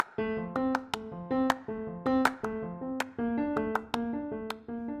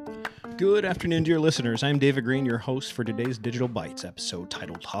Good afternoon, dear listeners. I'm David Green, your host for today's Digital Bytes episode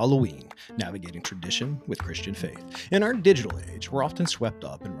titled Halloween, Navigating Tradition with Christian Faith. In our digital age, we're often swept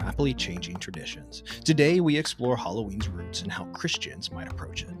up in rapidly changing traditions. Today, we explore Halloween's roots and how Christians might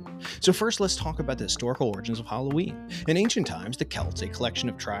approach it. So first, let's talk about the historical origins of Halloween. In ancient times, the Celts, a collection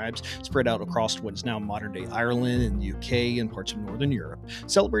of tribes spread out across what is now modern-day Ireland and the UK and parts of Northern Europe,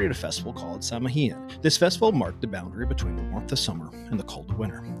 celebrated a festival called Samhain. This festival marked the boundary between the warmth of summer and the cold of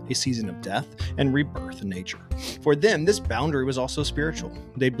winter, a season of death and rebirth in nature. For them, this boundary was also spiritual.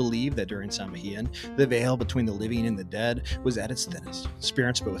 They believed that during Samhain, the veil between the living and the dead was at its thinnest.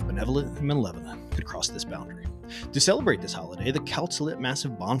 Spirits both benevolent and malevolent could cross this boundary. To celebrate this holiday, the Celts lit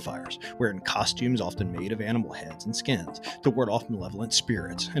massive bonfires, wearing costumes often made of animal heads and skins, to ward off malevolent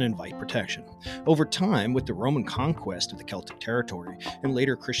spirits and invite protection. Over time, with the Roman conquest of the Celtic territory and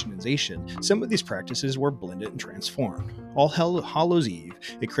later Christianization, some of these practices were blended and transformed. All Hallows Eve,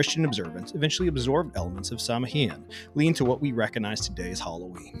 a Christian observance, eventually absorbed elements of Samhain, leading to what we recognize today as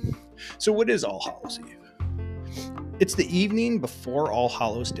Halloween. So what is All Hallows Eve? It's the evening before All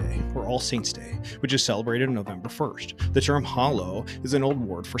Hallows Day, or All Saints' Day, which is celebrated on November 1st. The term hallow is an old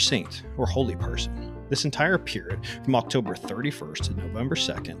word for saint, or holy person. This entire period, from October 31st to November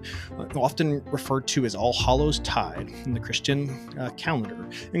 2nd, often referred to as All Hallows Tide in the Christian calendar,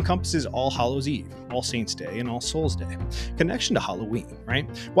 encompasses All Hallows Eve, All Saints' Day, and All Souls' Day. Connection to Halloween, right?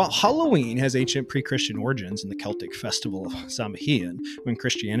 While Halloween has ancient pre-Christian origins in the Celtic festival of Samhain, when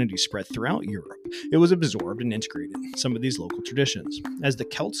Christianity spread throughout Europe, it was absorbed and integrated in some of these local traditions. As the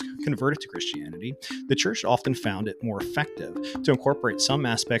Celts converted to Christianity, the church often found it more effective to incorporate some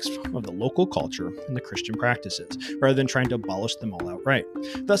aspects of the local culture in the Christian practices, rather than trying to abolish them all outright.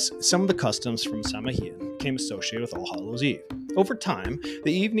 Thus, some of the customs from Samhain became associated with All Hallows Eve. Over time,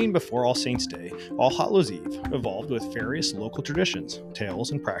 the evening before All Saints' Day, All Hallows Eve evolved with various local traditions,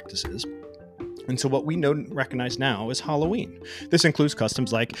 tales, and practices into what we know and recognize now as Halloween. This includes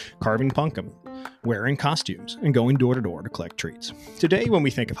customs like carving pumpkin, wearing costumes, and going door to door to collect treats. Today, when we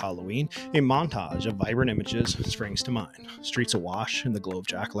think of Halloween, a montage of vibrant images springs to mind. Streets awash in the glow of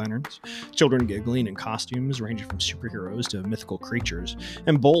jack-o'-lanterns, children giggling in costumes ranging from superheroes to mythical creatures,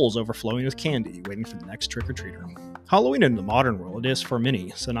 and bowls overflowing with candy waiting for the next trick-or-treater. Halloween in the modern world is, for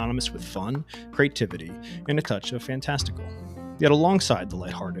many, synonymous with fun, creativity, and a touch of fantastical. Yet alongside the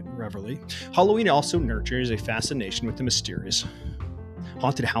lighthearted revelry, Halloween also nurtures a fascination with the mysterious.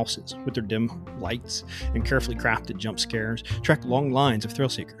 Haunted houses, with their dim lights and carefully crafted jump scares, attract long lines of thrill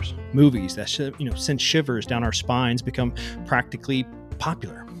seekers. Movies that send shivers down our spines become practically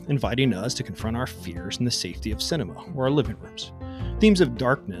popular, inviting us to confront our fears in the safety of cinema or our living rooms. Themes of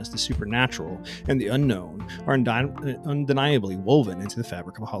darkness, the supernatural, and the unknown are undeniably woven into the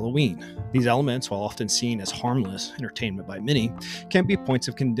fabric of Halloween. These elements, while often seen as harmless entertainment by many, can be points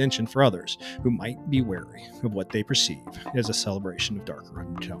of contention for others who might be wary of what they perceive as a celebration of darker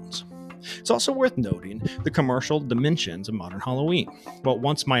undertones. It's also worth noting the commercial dimensions of modern Halloween. What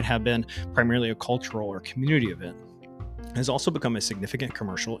once might have been primarily a cultural or community event has also become a significant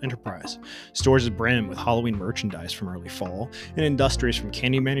commercial enterprise. Stores brim with Halloween merchandise from early fall, and industries from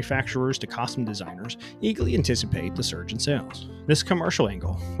candy manufacturers to costume designers eagerly anticipate the surge in sales. This commercial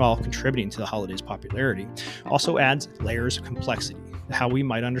angle, while contributing to the holiday's popularity, also adds layers of complexity to how we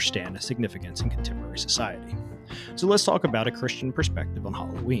might understand its significance in contemporary society. So let's talk about a Christian perspective on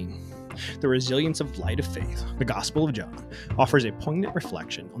Halloween. The Resilience of Light of Faith, the Gospel of John, offers a poignant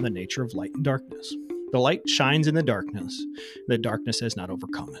reflection on the nature of light and darkness. The light shines in the darkness has not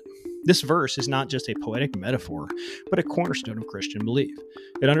overcome it. This verse is not just a poetic metaphor, but a cornerstone of Christian belief.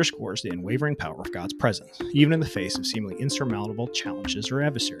 It underscores the unwavering power of God's presence, even in the face of seemingly insurmountable challenges or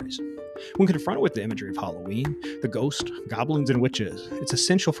adversaries. When confronted with the imagery of Halloween, the ghost, goblins, and witches, it's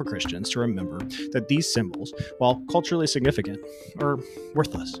essential for Christians to remember that these symbols, while culturally significant, are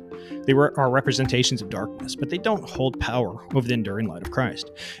worthless. They are representations of darkness, but they don't hold power over the enduring light of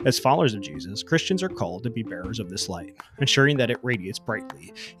Christ. As followers of Jesus, Christians are called to be bearers of this light, ensuring that it radiates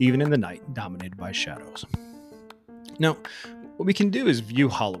brightly, even in the night dominated by shadows. Now, what we can do is view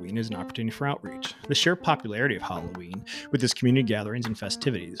Halloween as an opportunity for outreach. The sheer popularity of Halloween, with its community gatherings and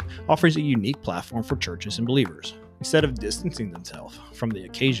festivities, offers a unique platform for churches and believers. Instead of distancing themselves from the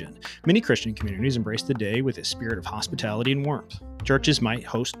occasion, many Christian communities embrace the day with a spirit of hospitality and warmth. Churches might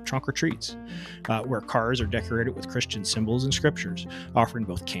host trunk or treats, where cars are decorated with Christian symbols and scriptures, offering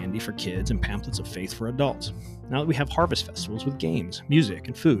both candy for kids and pamphlets of faith for adults. Now that we have harvest festivals with games, music,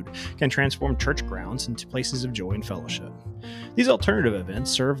 and food, can transform church grounds into places of joy and fellowship. These alternative events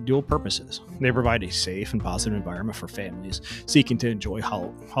serve dual purposes. They provide a safe and positive environment for families seeking to enjoy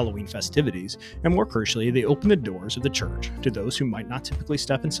Halloween festivities, and more crucially, they open the doors of the church to those who might not typically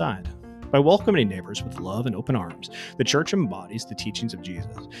step inside. By welcoming neighbors with love and open arms, the church embodies the teachings of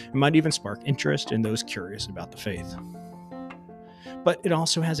Jesus and might even spark interest in those curious about the faith. But it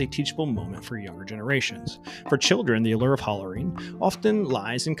also has a teachable moment for younger generations. For children, the allure of Halloween often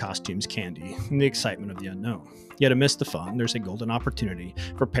lies in costumes, candy, and the excitement of the unknown. Yet amidst the fun, there's a golden opportunity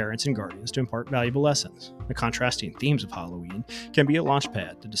for parents and guardians to impart valuable lessons. The contrasting themes of Halloween can be a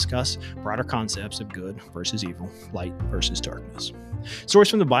launchpad to discuss broader concepts of good versus evil, light versus darkness. Stories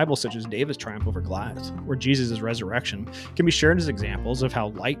from the Bible, such as David's triumph over Goliath or Jesus' resurrection, can be shared as examples of how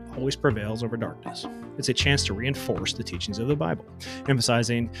light always prevails over darkness. It's a chance to reinforce the teachings of the Bible,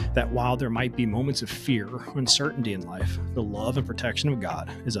 emphasizing that while there might be moments of fear or uncertainty in life, the love and protection of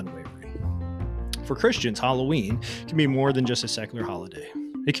God is unwavering. For Christians, Halloween can be more than just a secular holiday.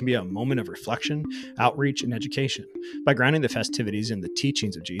 It can be a moment of reflection, outreach, and education. By grounding the festivities in the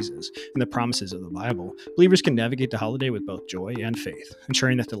teachings of Jesus and the promises of the Bible, believers can navigate the holiday with both joy and faith,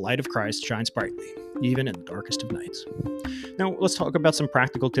 ensuring that the light of Christ shines brightly, even in the darkest of nights. Now, let's talk about some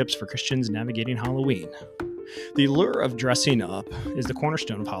practical tips for Christians navigating Halloween. The allure of dressing up is the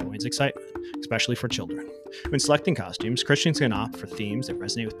cornerstone of Halloween's excitement, especially for children. When selecting costumes, Christians can opt for themes that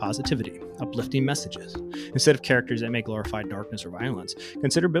resonate with positivity, uplifting messages. Instead of characters that may glorify darkness or violence,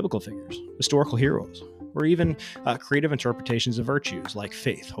 consider biblical figures, historical heroes, or even creative interpretations of virtues like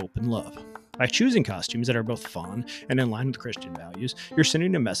faith, hope, and love. By choosing costumes that are both fun and in line with Christian values, you're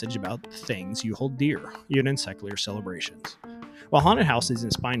sending a message about the things you hold dear, even in secular celebrations. While haunted houses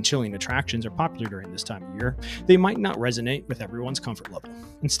and spine-chilling attractions are popular during this time of year, they might not resonate with everyone's comfort level.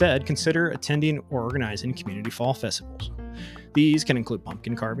 Instead, consider attending or organizing community fall festivals. These can include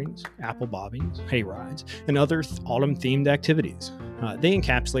pumpkin carvings, apple bobbings, hay rides, and other autumn-themed activities. They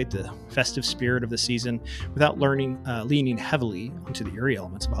encapsulate the festive spirit of the season without leaning heavily onto the eerie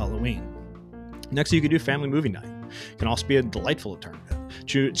elements of Halloween. Next, you could do family movie night. It can also be a delightful alternative.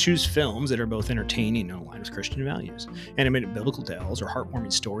 Choose films that are both entertaining and aligned with Christian values. Animated biblical tales or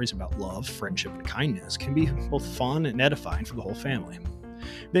heartwarming stories about love, friendship, and kindness can be both fun and edifying for the whole family.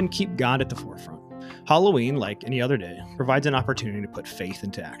 Then keep God at the forefront. Halloween, like any other day, provides an opportunity to put faith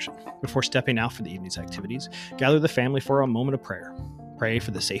into action. Before stepping out for the evening's activities, gather the family for a moment of prayer. Pray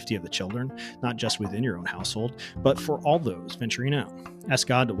for the safety of the children, not just within your own household, but for all those venturing out. Ask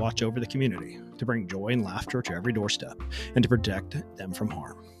God to watch over the community, to bring joy and laughter to every doorstep, and to protect them from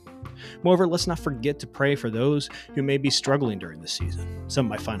harm. Moreover, let's not forget to pray for those who may be struggling during this season. Some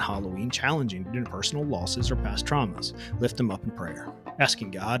might find Halloween challenging due to personal losses or past traumas. Lift them up in prayer,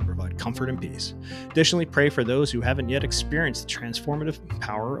 asking God to provide comfort and peace. Additionally, pray for those who haven't yet experienced the transformative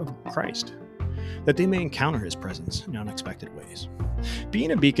power of Christ, that they may encounter His presence in unexpected ways.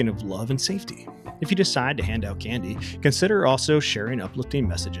 Being a beacon of love and safety. If you decide to hand out candy, consider also sharing uplifting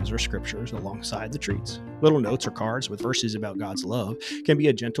messages or scriptures alongside the treats. Little notes or cards with verses about God's love can be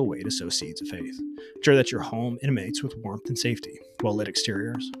a gentle way to sow seeds of faith. Ensure that your home intimates with warmth and safety. Well-lit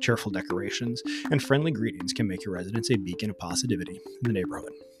exteriors, cheerful decorations, and friendly greetings can make your residence a beacon of positivity in the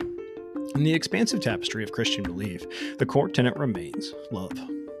neighborhood. In the expansive tapestry of Christian belief, the core tenet remains love.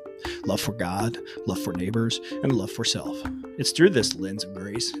 Love for God, love for neighbors, and love for self. It's through this lens of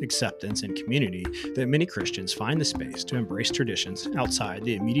grace, acceptance, and community that many Christians find the space to embrace traditions outside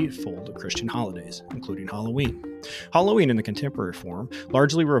the immediate fold of Christian holidays, including Halloween. Halloween in the contemporary form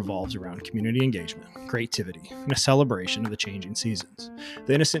largely revolves around community engagement, creativity, and a celebration of the changing seasons.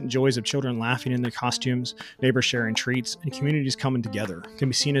 The innocent joys of children laughing in their costumes, neighbors sharing treats, and communities coming together can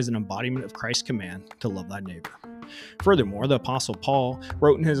be seen as an embodiment of Christ's command to love thy neighbor. Furthermore, the Apostle Paul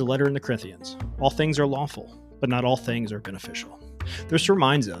wrote in his letter in the Corinthians, "All things are lawful, but not all things are beneficial." This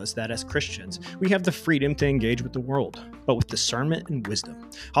reminds us that as Christians, we have the freedom to engage with the world, but with discernment and wisdom.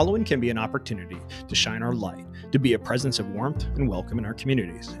 Halloween can be an opportunity to shine our light, to be a presence of warmth and welcome in our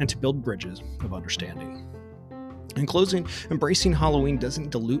communities, and to build bridges of understanding. In closing, embracing Halloween doesn't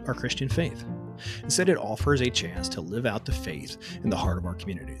dilute our Christian faith. Instead, it offers a chance to live out the faith in the heart of our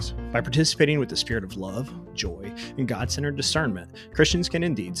communities. By participating with the spirit of love, joy, and God-centered discernment, Christians can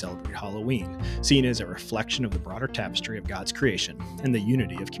indeed celebrate Halloween, seen as a reflection of the broader tapestry of God's creation and the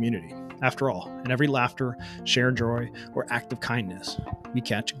unity of community. After all, in every laughter, shared joy, or act of kindness, we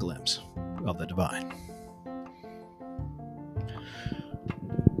catch a glimpse of the divine.